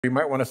You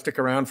might want to stick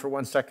around for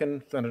 1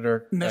 second.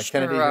 Senator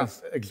Kennedy Mr.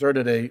 has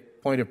exerted a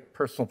point of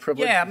personal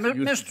privilege. Yeah,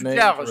 Mr.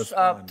 Jealous.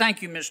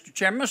 Thank you, Mr.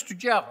 Chairman. Mr.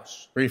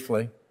 Jealous.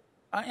 Briefly.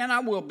 And I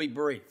will be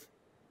brief.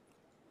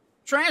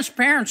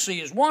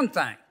 Transparency is one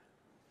thing.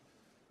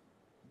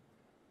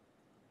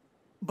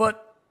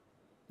 But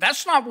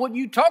that's not what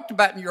you talked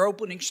about in your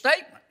opening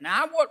statement.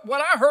 Now,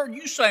 what I heard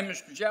you say,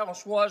 Mr.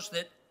 Jealous, was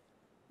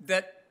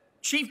that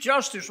Chief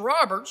Justice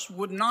Roberts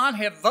would not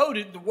have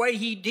voted the way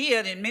he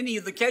did in many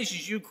of the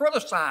cases you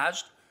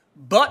criticized,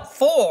 but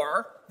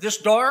for this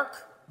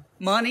dark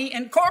money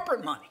and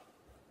corporate money.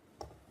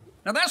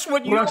 Now, that's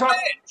what you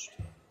alleged.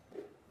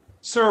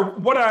 Sir,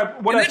 what I talked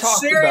about... It's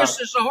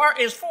serious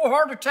as 4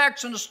 heart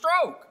attacks and a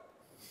stroke.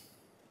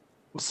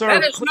 Sir,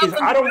 that has please,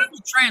 nothing to do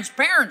with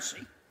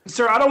transparency.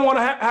 Sir, I don't want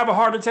to have a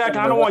heart attack.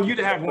 I don't want you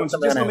to have one. So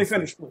just let me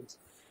finish, please.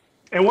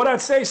 And what I'd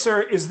say,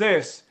 sir, is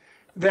this,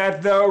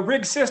 that the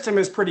rigged system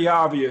is pretty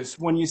obvious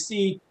when you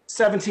see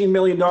 $17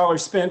 million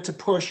spent to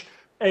push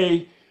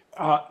a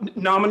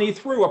nominee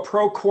through, a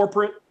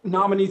pro-corporate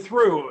nominee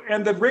through.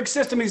 And the rigged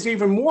system is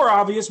even more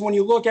obvious when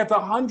you look at the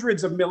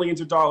hundreds of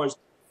millions of dollars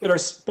that are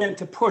spent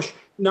to push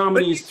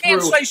nominees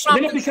through. Say and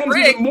then it becomes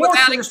even more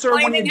clear, sir,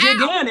 when you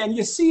dig in and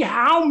you see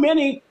how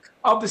many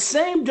of the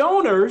same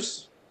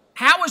donors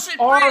are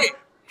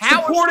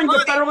supporting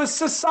the Federalist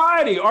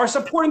Society, are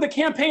supporting the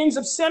campaigns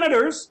of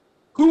senators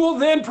who will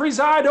then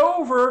preside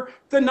over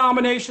the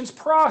nominations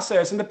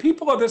process. And the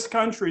people of this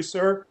country,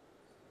 sir,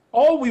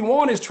 all we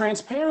want is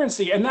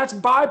transparency, and that's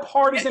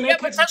bipartisan. Yeah,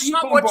 but that's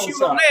not what you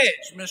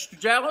allege, Mr.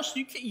 Jealous.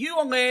 You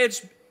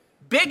allege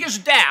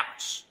biggest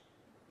doubts.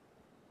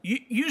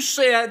 You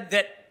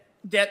said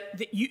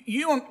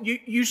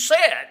you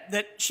said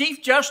that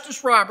Chief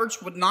Justice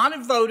Roberts would not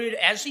have voted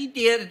as he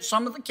did in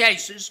some of the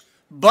cases,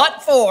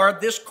 but for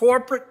this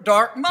corporate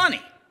dark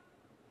money.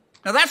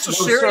 Now that's a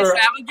serious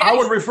allegation. I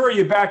would refer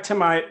you back to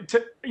my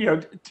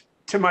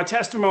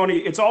testimony.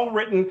 It's all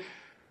written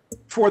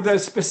for the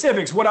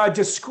specifics. What I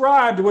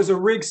described was a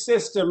rigged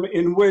system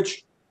in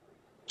which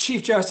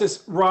Chief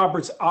Justice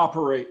Roberts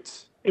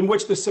operates, in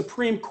which the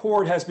Supreme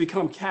Court has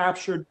become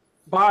captured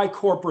by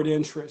corporate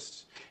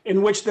interests,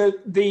 in which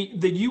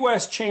the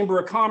U.S. Chamber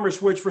of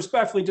Commerce, which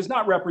respectfully does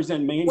not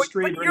represent Main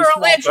Street or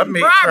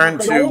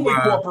only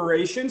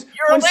corporations,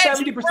 when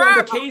 70%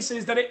 of the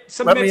cases that it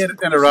submits... Let me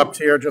interrupt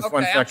here just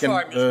 1 second.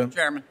 I'm sorry, Mr.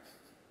 Chairman.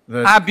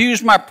 I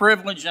abused my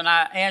privilege, and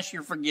I ask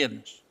your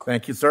forgiveness.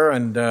 Thank you, sir.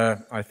 And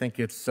I think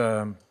it's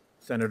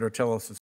Senator Tillis'